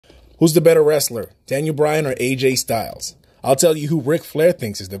Who's the better wrestler, Daniel Bryan or AJ Styles? I'll tell you who Ric Flair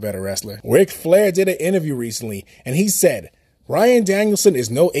thinks is the better wrestler. Ric Flair did an interview recently, and he said, Bryan Danielson is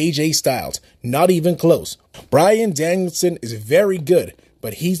no AJ Styles, not even close. Bryan Danielson is very good,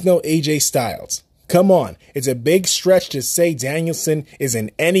 but he's no AJ Styles. Come on, it's a big stretch to say Danielson is in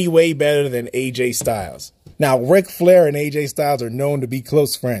any way better than AJ Styles. Now, Ric Flair and AJ Styles are known to be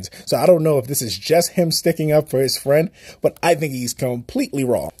close friends, so I don't know if this is just him sticking up for his friend, but I think he's completely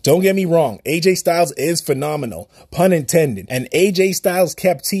wrong. Don't get me wrong, AJ Styles is phenomenal, pun intended, and AJ Styles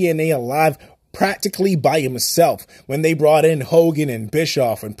kept TNA alive practically by himself when they brought in Hogan and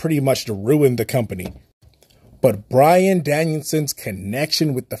Bischoff and pretty much to ruin the company. But Bryan Danielson's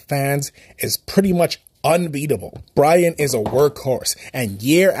connection with the fans is pretty much unbeatable. Bryan is a workhorse, and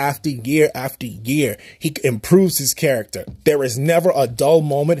year after year after year, he improves his character. There is never a dull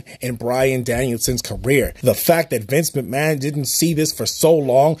moment in Bryan Danielson's career. The fact that Vince McMahon didn't see this for so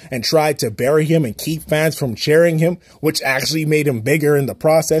long and tried to bury him and keep fans from cheering him, which actually made him bigger in the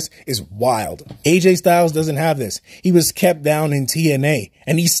process, is wild. AJ Styles doesn't have this. He was kept down in TNA,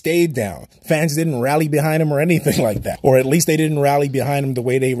 and he stayed down. Fans didn't rally behind him or anything like that, or at least they didn't rally behind him the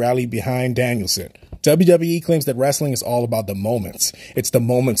way they rallied behind Danielson. WWE claims that wrestling is all about the moments. It's the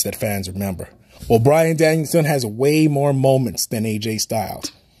moments that fans remember. Well, Bryan Danielson has way more moments than AJ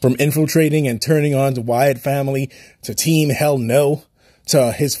Styles. From infiltrating and turning on the Wyatt family, to Team Hell No,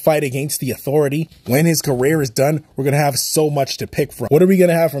 to his fight against the Authority. When his career is done, we're going to have so much to pick from. What are we going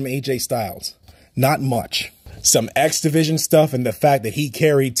to have from AJ Styles? Not much. Some X Division stuff and the fact that he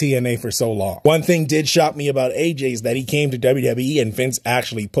carried TNA for so long. One thing did shock me about AJ is that he came to WWE and Vince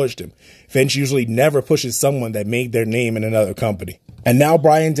actually pushed him. Vince usually never pushes someone that made their name in another company. And now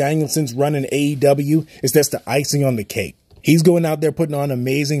Bryan Danielson's run in AEW is just the icing on the cake. He's going out there putting on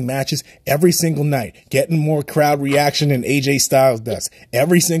amazing matches every single night, getting more crowd reaction than AJ Styles does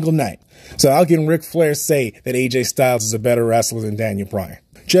every single night. So how can Ric Flair say that AJ Styles is a better wrestler than Daniel Bryan?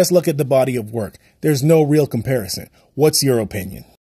 Just look at the body of work. There's no real comparison. What's your opinion?